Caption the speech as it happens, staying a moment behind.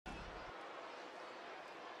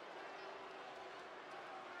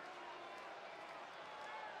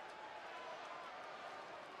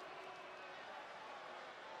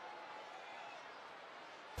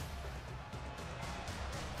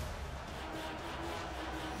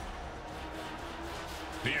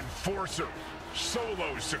the Enforcer,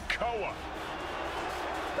 Solo Sikoa.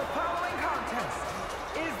 The following contest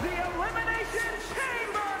is the Elimination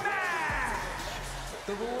Chamber match!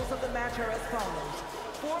 The rules of the match are as follows.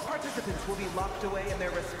 4 participants will be locked away in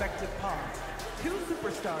their respective pods. 2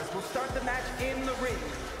 superstars will start the match in the ring.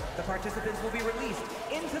 The participants will be released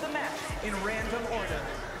into the match in random order.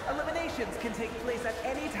 Eliminations can take place at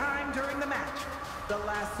any time during the match. The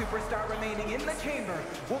last superstar remaining in the chamber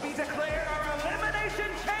will be declared our Elimination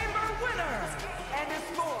Chamber winner and is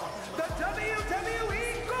for the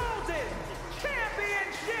WWE Golden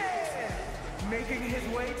Championship! Making his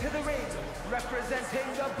way to the ring, representing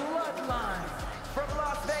the Bloodline from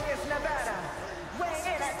Las Vegas, Nevada, weighing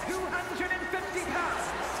in at 250 pounds,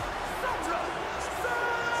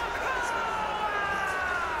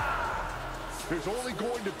 There's only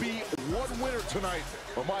going to be one winner tonight,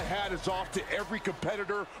 but my hat is off to every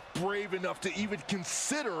competitor brave enough to even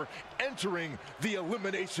consider entering the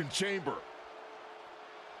Elimination Chamber.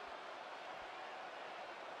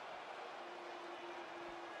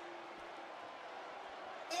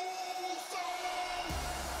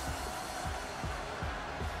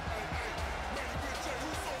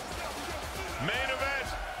 Main event,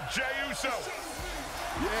 Jey Uso.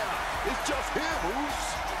 Yeah, it's just him,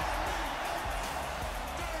 Uso.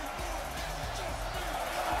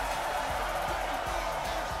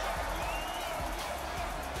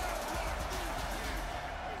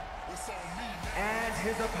 And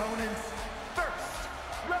his opponents, first,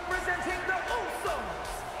 representing the Usos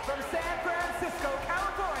from San Francisco,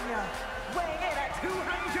 California, weighing in at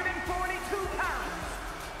 242 pounds,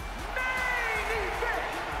 main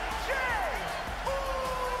event, Jey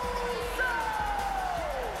Uso!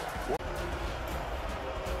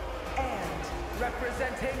 And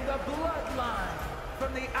representing the Bloodline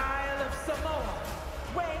from the Isle of Samoa,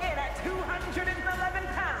 weighing in at 211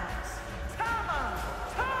 pounds,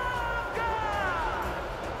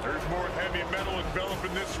 There's more heavy metal enveloped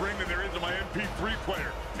in this ring than there is in my MP3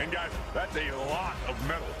 player. And guys, that's a lot of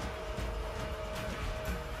metal.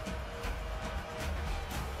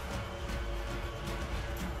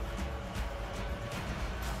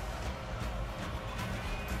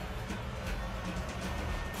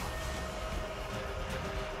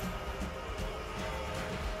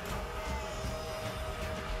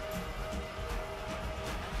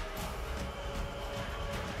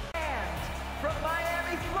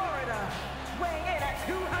 Weighing in at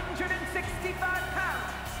 265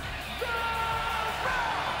 pounds, The Rock!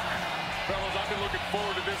 Fellas, I've been looking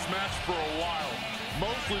forward to this match for a while.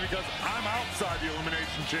 Mostly because I'm outside the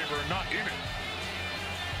Elimination Chamber and not in it.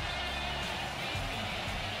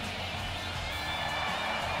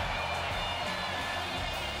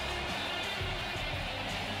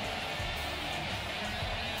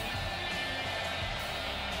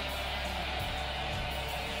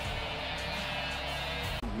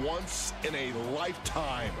 Once in a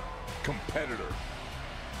lifetime competitor.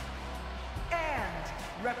 And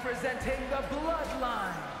representing the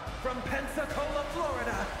Bloodline from Pensacola,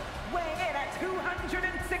 Florida, weighing in at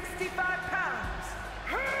 265 pounds,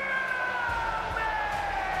 Reigns!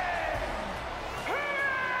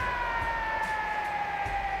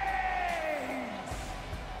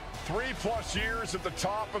 3+ years at the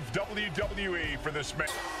top of WWE for this man.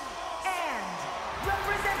 And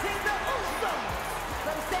representing the Usos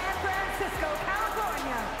from San Francisco,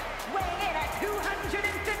 California, weighing in at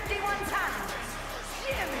 251 pounds,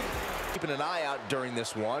 Jimmy. Keeping an eye out during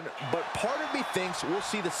this one, but part of me thinks we'll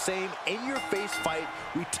see the same in-your-face fight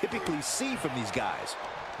we typically see from these guys.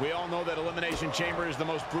 We all know that Elimination Chamber is the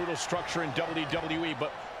most brutal structure in WWE,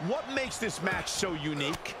 but what makes this match so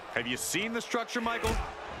unique? Have you seen the structure, Michael?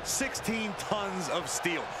 16 tons of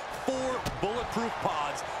steel, 4 bulletproof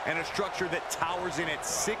pods, and a structure that towers in at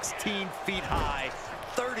 16 feet high,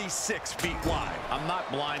 36 feet wide. I'm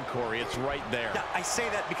not blind, Corey. It's right there. Yeah, I say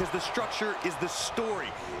that because the structure is the story,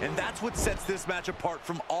 and that's what sets this match apart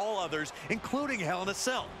from all others, including Hell in a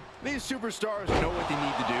Cell. These superstars know what they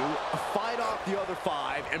need to do, fight off the other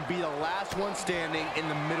 5 and be the last one standing in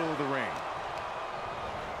the middle of the ring.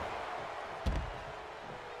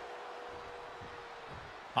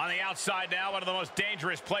 On the outside now, one of the most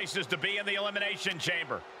dangerous places to be in the Elimination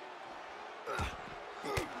Chamber.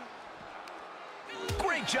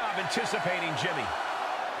 Great job anticipating Jimmy.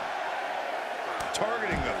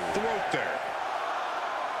 Targeting the throat there.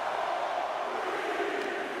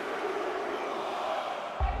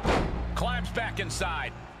 Climbs back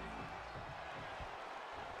inside.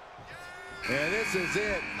 And this is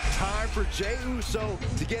it. Time for Jey Uso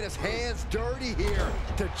to get his hands dirty here,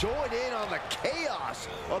 to join in on the chaos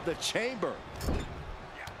of the chamber.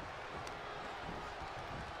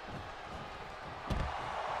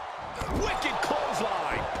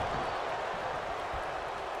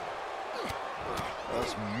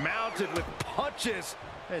 mounted with punches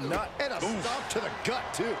and a stomp to the gut,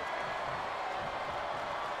 too.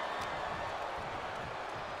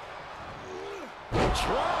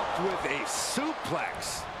 Dropped with a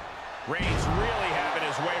suplex. Reigns really having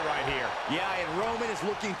his way right here. Yeah, and Roman is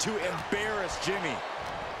looking to embarrass Jimmy.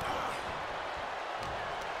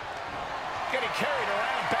 Getting carried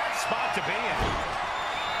around, bad spot to be in.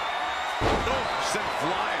 Oh, sent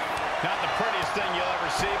flying. Not the prettiest thing you'll ever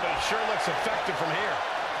see, but it sure looks effective from here.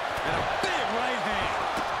 And a big right hand.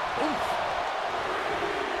 Oof.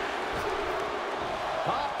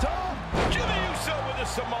 Popped up. Jimmy Uso with a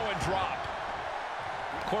Samoan drop.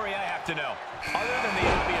 Corey, I have to know, other than the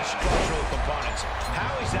obvious structural components,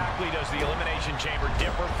 how exactly does the Elimination Chamber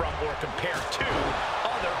differ from or compare to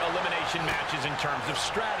other elimination matches in terms of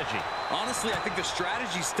strategy? Honestly, I think the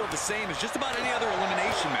strategy is still the same as just about any other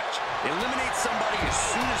elimination match. Eliminate somebody as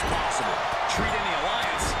soon as possible. Treat any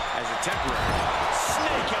alliance as a temporary.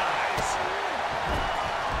 Snake eyes!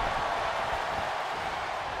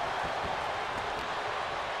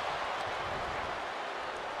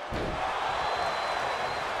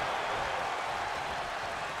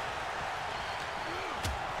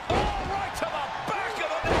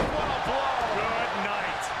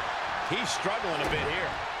 He's struggling a bit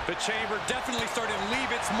here. The Chamber definitely started to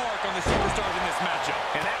leave its mark on the superstars in this matchup.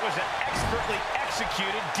 And that was an expertly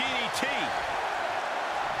executed DDT.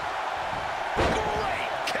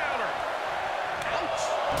 Great counter. Ouch.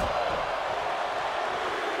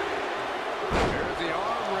 There's the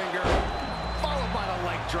arm wringer, followed by the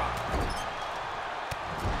leg drop.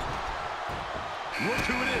 Look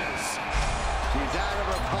who it is. She's out of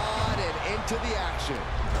her pod and into the action.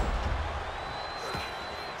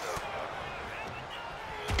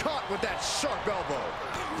 Caught with that sharp elbow.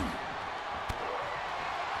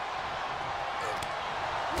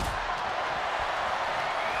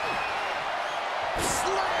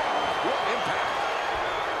 Slam! What impact!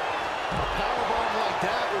 A powerbomb like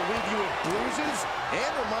that will leave you with bruises and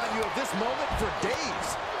remind you of this moment for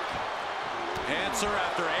days. Answer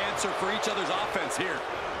after answer for each other's offense here.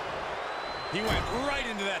 He went right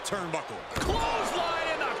into that turnbuckle.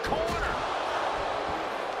 Clothesline in the corner.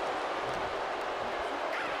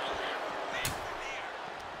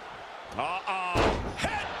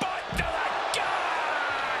 Headbutt to the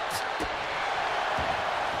gut!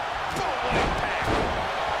 Boom impact!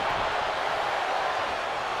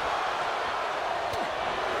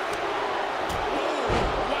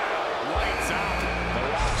 Wow, lights out. The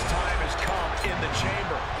Rock's time has come in the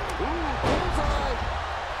Chamber. Ooh, bullseye!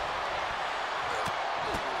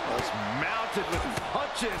 Was mounted with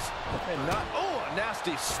punches and a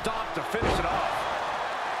nasty stomp to finish it off.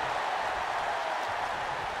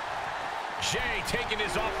 Jay taking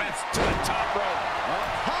his offense to the top rope.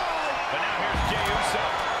 Up high. But now here's Jey Uso.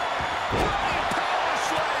 Power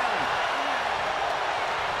slam.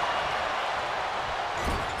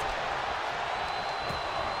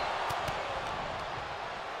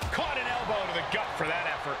 Caught an elbow to the gut for that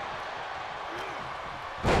effort.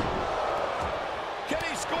 Can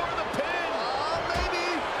he score the pin?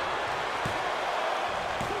 Maybe.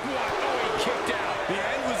 What? Oh, he kicked out. The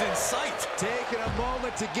end was in sight. Taking a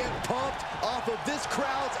moment to get pumped off of this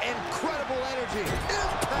crowd's incredible energy.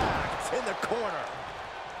 Impact in the corner.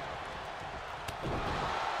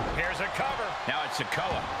 Here's a cover. Now it's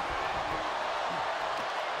Sikoa.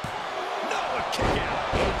 No, a kick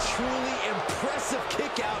out. A truly impressive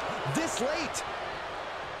kick out this late.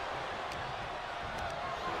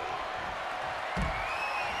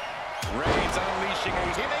 Reigns unleashing a...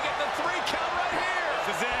 He may get the 3 count right here.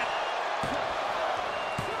 This is it.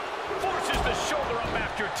 Forces the shoulder up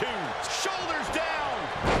after 2. Shoulders down.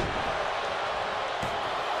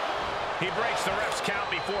 He breaks the ref's count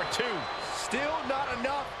before 2. Still not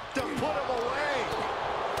enough to put him away.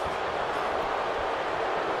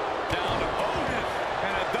 Down to Otis.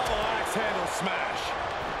 And a double axe handle smash.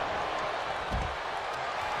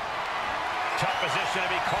 Tough position to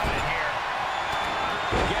be caught in here.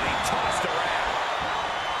 Getting tossed around.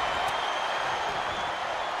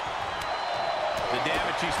 The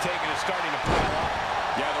damage he's taken is starting to pile up.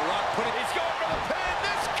 Yeah, The Rock put it... He's going for the pin.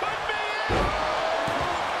 This could be it.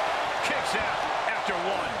 Kicks out after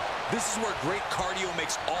 1. This is where great cardio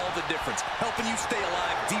makes all the difference, helping you stay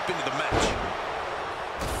alive deep into the match.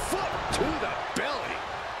 Foot to the belly.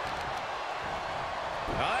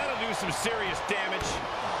 That'll do some serious damage.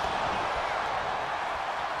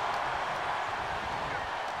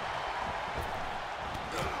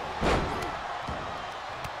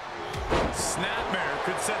 Snapmare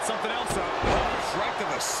could set something else up. Oh, right to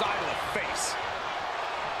the side of the face.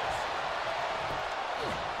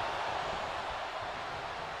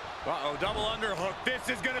 Uh-oh, double underhook. This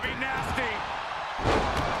is going to be nasty.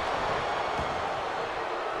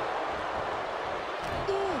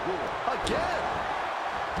 Ooh, again.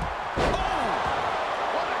 Oh,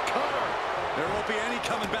 what a cutter. There won't be any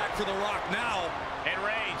coming back for The Rock now. And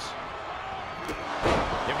Reigns.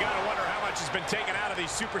 You've got to wonder how much has been taken out of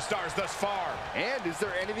these superstars thus far. And is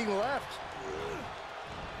there anything left?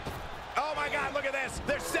 Oh my God, look at this.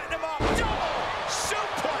 They're setting him up. Double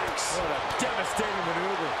suplex. What a devastating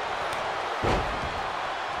maneuver.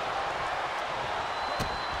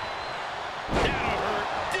 That'll hurt.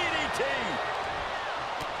 DDT.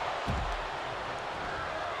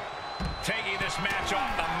 Taking this match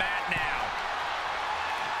off the mat now.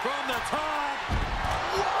 From the top.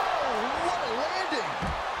 Whoa, what a landing.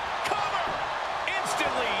 Cover.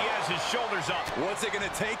 Instantly, he has his shoulders up. What's it going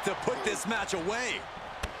to take to put this match away?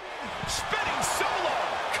 Spinning solo.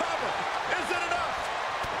 Cover. Is it enough?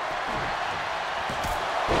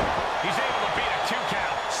 He's able to beat a 2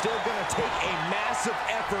 count. Still gonna take a massive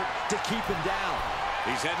effort to keep him down.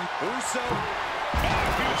 He's heading Uso. Oh,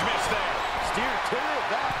 huge miss there. Steer clear of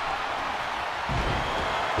that.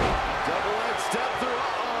 Double leg step through.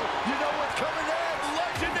 Uh-oh. You know what's coming next.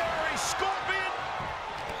 Legendary Scorpion.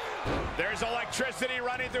 There's electricity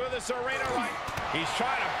running through this arena, right? He's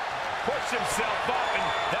trying to push himself up, and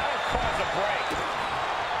that'll cause a break.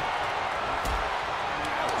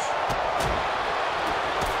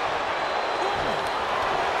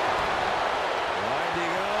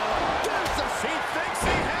 Winding up. He thinks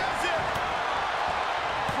he has it.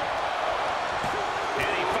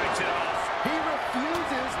 And he fights it off. He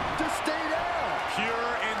refuses to stay down.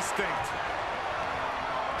 Pure instinct.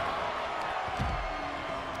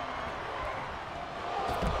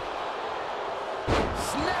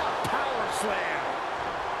 Snap power slam.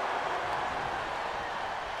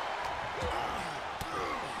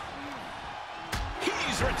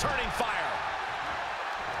 He's returning fire.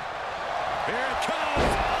 Here it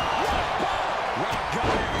comes. Rock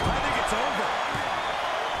got it. I think it's over.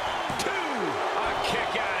 2. A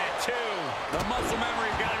kick out at 2. The muscle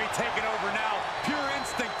memory's got to be taken over now. Pure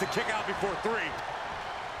instinct to kick out before 3.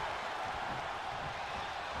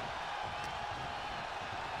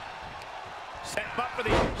 Set him up for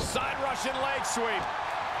the side Russian leg sweep.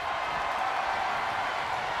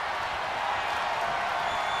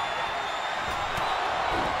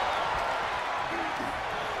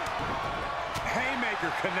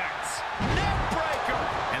 Haymaker connects. Neckbreaker.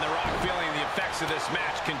 And The Rock feeling the effects of this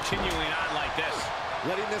match continuing on like this.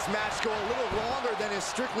 Letting this match go a little longer than is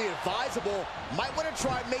strictly advisable. Might want to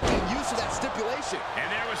try making use of that stipulation. And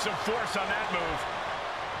there was some force on that move.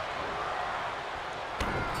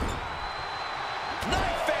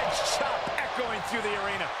 Knife edge chop echoing through the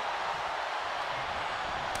arena.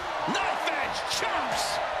 Knife edge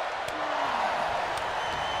chops.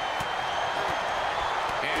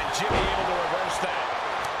 And Jimmy able to reverse that.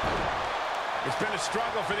 It's been a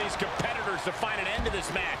struggle for these competitors to find an end to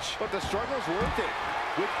this match. But the struggle's worth it.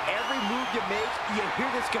 With every move you make, you hear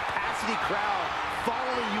this capacity crowd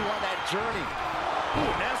following you on that journey.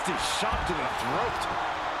 Ooh, nasty shot to the throat.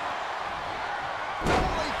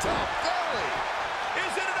 Belly to belly.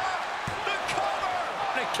 Is it enough? The cover!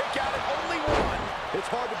 And a kick out at only 1.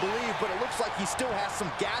 It's hard to believe, but it looks like he still has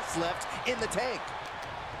some gas left in the tank.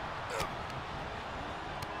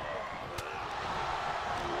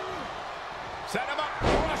 Set him up.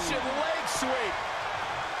 Russian leg sweep.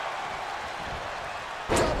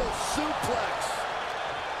 Double suplex.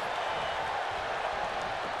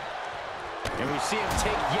 And we see him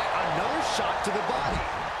take yet another shot to the body.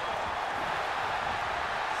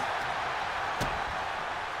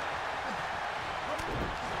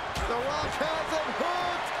 The Rock has him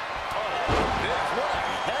hooked. What a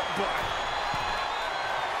headbutt.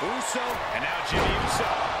 Uso. And now Jimmy Uso.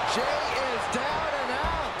 Jay is down and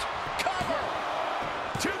out. Cover.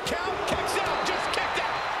 2 count. Kicks out. Just kicked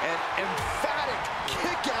out. An emphatic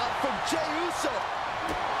kick out from Jey Uso.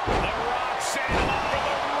 The Rock setting him up for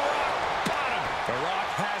the rock bottom. The Rock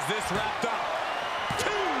has this wrapped up. 2.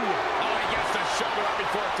 Oh, he gets the shoulder up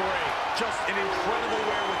before 3. Just an incredible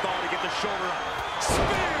wherewithal to get the shoulder up.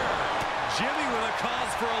 Spear! Jimmy with a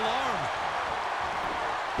cause for alarm.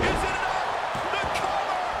 Is it enough? The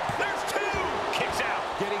cover. There's 2. Kicks out.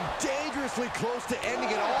 Getting dangerously close to ending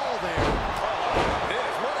it all there.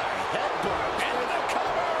 What a headbutt. Into the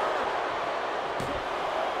cover.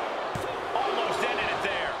 Almost ended it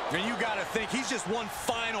there. And you got to think he's just one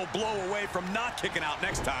final blow away from not kicking out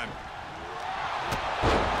next time.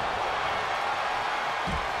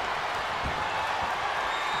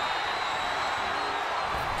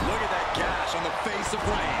 Look at that gash on the face of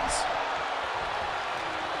Reigns.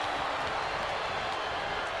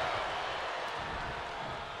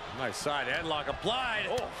 Side-by-side headlock applied.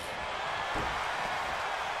 Oh.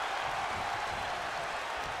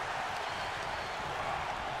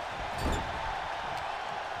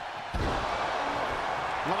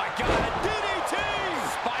 Oh my God, a DDT!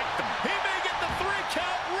 Spiked him. He may get the 3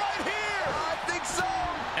 count right here. I think so.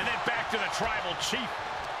 And then back to the tribal chief.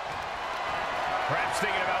 Perhaps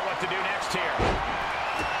thinking about what to do next here.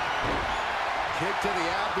 Kick to the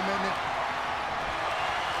abdomen.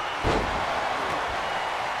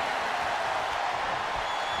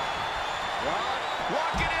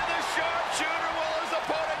 Walking in the sharpshooter, will his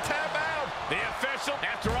opponent tap out? The official,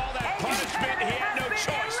 after all that punishment, he had no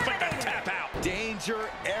choice but to tap out. Danger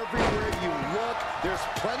everywhere you look. There's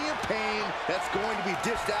plenty of pain that's going to be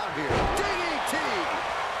dished out here. DDT!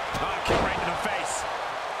 Oh, kick right in the face.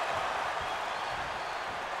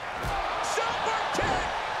 Super kick!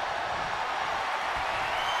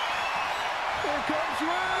 Here comes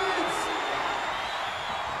Reigns!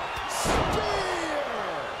 Spear!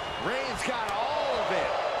 Reigns got all of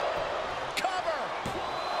it. Cover!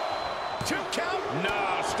 2 count?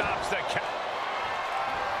 No, stops the count.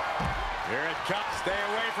 Here it comes. Stay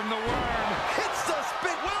away from the worm. Hits the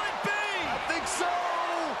spin. Will it be? I think so.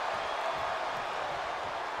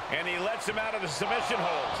 And he lets him out of the submission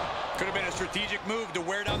hold. Could have been a strategic move to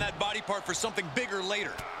wear down that body part for something bigger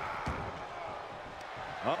later.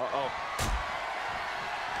 Uh-oh.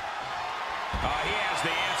 He has the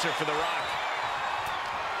answer for The Rock.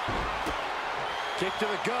 Kick to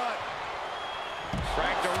the gut.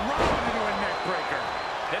 Cracked around into a neck breaker.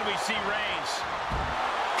 Then we see Reigns.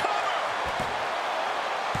 Cover!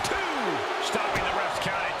 2! Stopping the ref's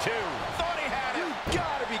count at 2. Thought he had it. You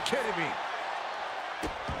gotta be kidding me.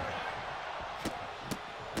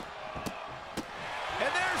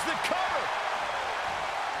 And there's the cover.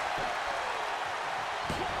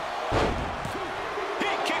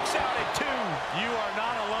 He kicks out at 2. You are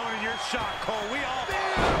not alone in your shot, Cole. We all...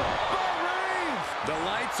 The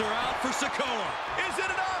lights are out for Sikoa. Is it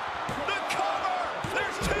enough? The cover!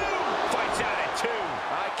 There's 2! Fights out at 2.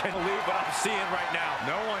 I can't believe what I'm seeing right now.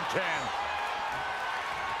 No one can.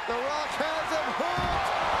 The Rock has him hooked.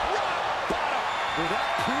 Rock bottom. Will that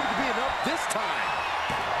prove to be enough this time?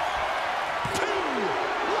 2!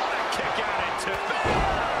 What a kick out at 2.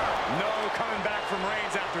 No coming back from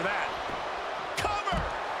Reigns after that. Cover!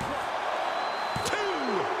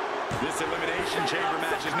 2! This Elimination Chamber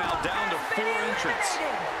match is now down to 4 entrants.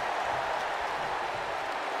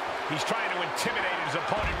 He's trying to intimidate his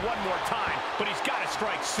opponent one more time, but he's got to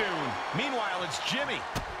strike soon. Meanwhile, it's Jimmy.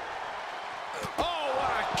 Oh, what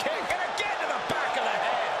a kick! And again to the back of the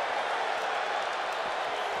head.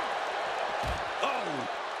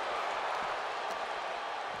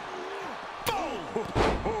 Oh!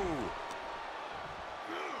 Boom!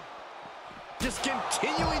 Just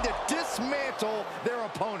continuing to dismantle their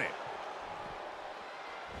opponent.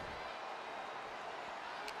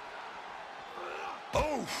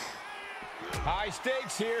 Oh! High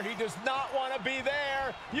stakes here. He does not want to be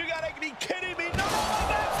there. You gotta be kidding me. No,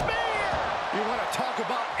 that's spear! You want to talk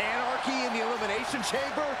about anarchy in the Elimination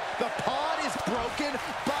Chamber? The pod is broken,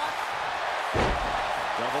 but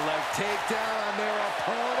double leg takedown on their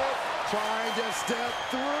opponent, trying to step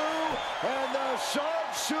through, and the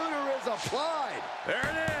sharpshooter is applied. There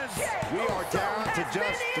it is. We are down to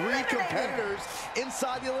just 3 competitors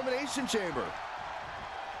inside the Elimination Chamber.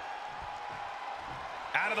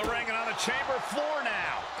 Out of the ring and on the chamber floor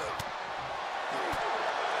now.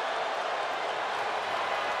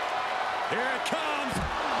 Here it comes.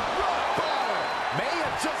 Rock bottom. May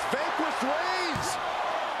have just vanquished Reigns.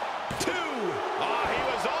 2. Oh, he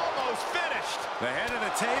was almost finished. The head of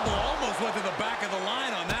the table almost went to the back of the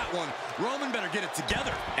line on that one. Roman better get it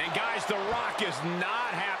together. And guys, The Rock is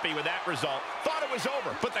not happy with that result. Thought it was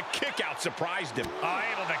over, but the kick out surprised him.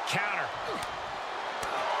 Able to counter.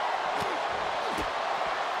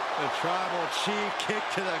 The tribal chief kick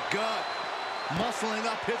to the gut, muscling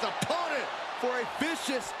up his opponent for a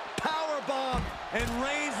vicious power bomb. And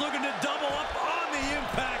Reigns looking to double up on the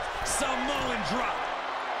impact. Samoan drop.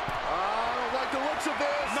 I don't like the looks of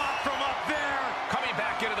this. Not from up there. Coming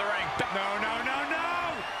back into the ring. No, no, no,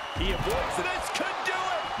 no. He avoids it. This could do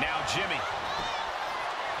it. Now Jimmy.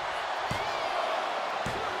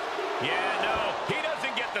 Yeah, no, he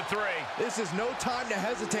doesn't get the 3. This is no time to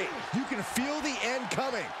hesitate. You can feel the end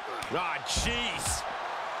coming. Ah, jeez.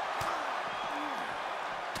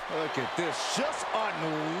 Look at this, just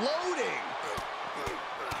unloading.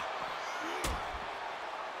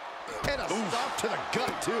 And a stop to the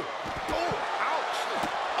gut, too. Oh, ouch.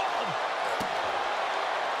 Oh.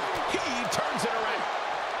 He turns it around.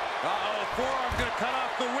 Uh-oh, forearm gonna cut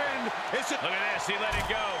off the wind. Look at this, he let it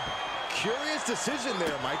go. Curious decision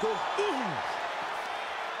there, Michael.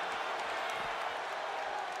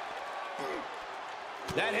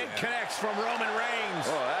 That hit connects from Roman Reigns.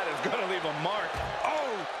 Oh, that is going to leave a mark.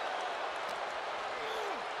 Oh!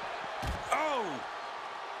 Oh!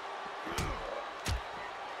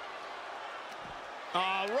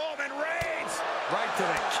 Roman Reigns. Right to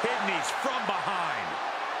the kidneys from behind.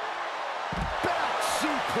 Back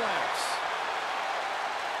suplex.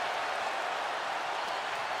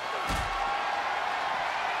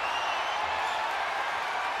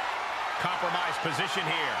 Compromised position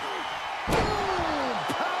here. Boom!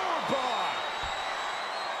 Powerbomb.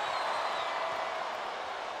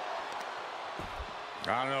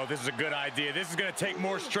 I don't know if this is a good idea. This is going to take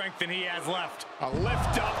more strength than he has left. A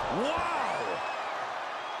lift up. Wow!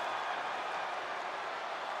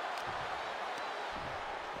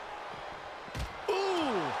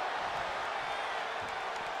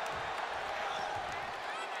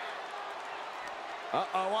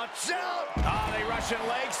 Uh-oh, watch out! Oh, the Russian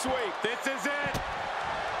leg sweep. This is it.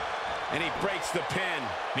 And he breaks the pin.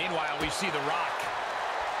 Meanwhile, we see The Rock.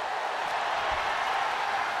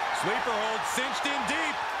 Sleeper hold cinched in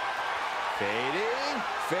deep. Fading,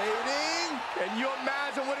 fading. Can you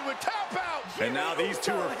imagine what he would tap out? And now these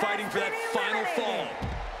two are fighting for that final fall.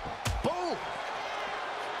 Boom!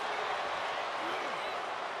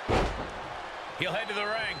 He'll head to the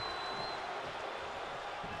ring.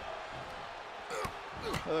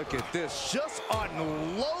 Look at this, just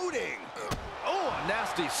unloading. Oh, a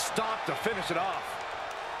nasty stop to finish it off.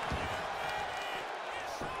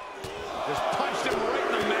 Just punched him right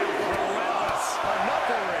in the mouth. Relentless. Enough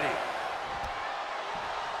already.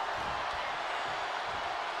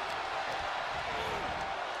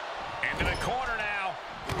 Into the corner now.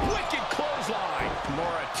 Wicked clothesline.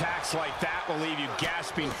 More attacks like that will leave you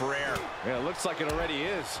gasping for air. Yeah, it looks like it already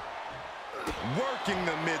is. Working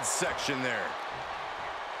the midsection there.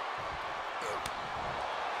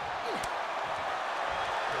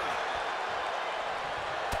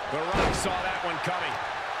 The Rock saw that one coming.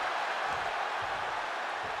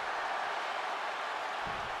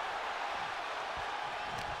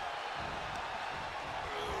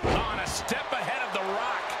 On a step ahead of The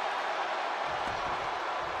Rock.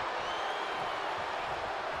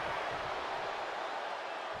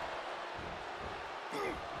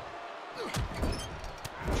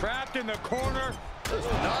 Trapped in the corner.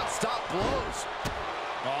 Just non-stop blows.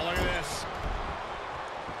 Oh, look at this.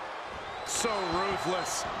 So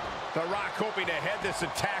ruthless. The Rock hoping to head this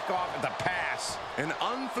attack off at the pass. An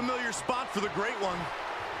unfamiliar spot for the Great One.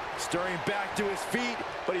 Stirring back to his feet,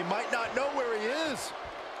 but he might not know where he is.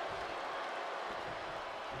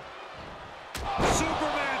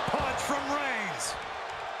 Superman punch from Reigns.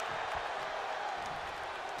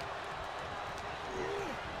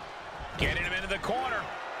 Getting him into the corner.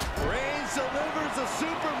 Reigns delivers a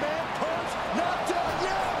Superman punch. Not done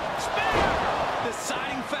yet. Spear!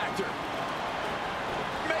 Deciding factor.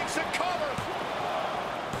 Makes a cover.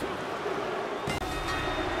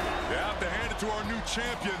 You have to hand it to our new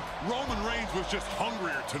champion. Roman Reigns was just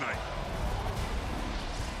hungrier tonight.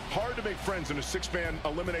 Hard to make friends in a six-man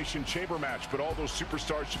elimination chamber match, but all those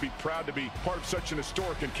superstars should be proud to be part of such an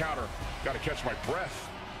historic encounter. Got to catch my breath.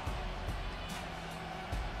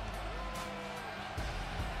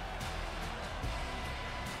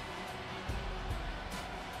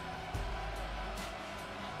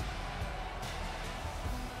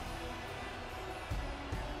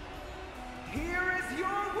 Here is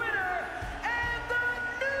your winner and the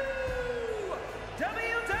new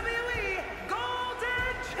WWE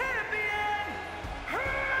Golden Champion,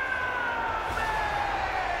 Roman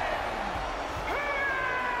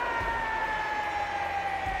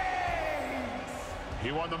Reigns!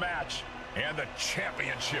 He won the match and the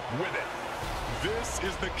championship with it. This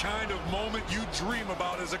is the kind of moment you dream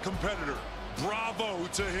about as a competitor. Bravo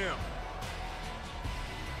to him.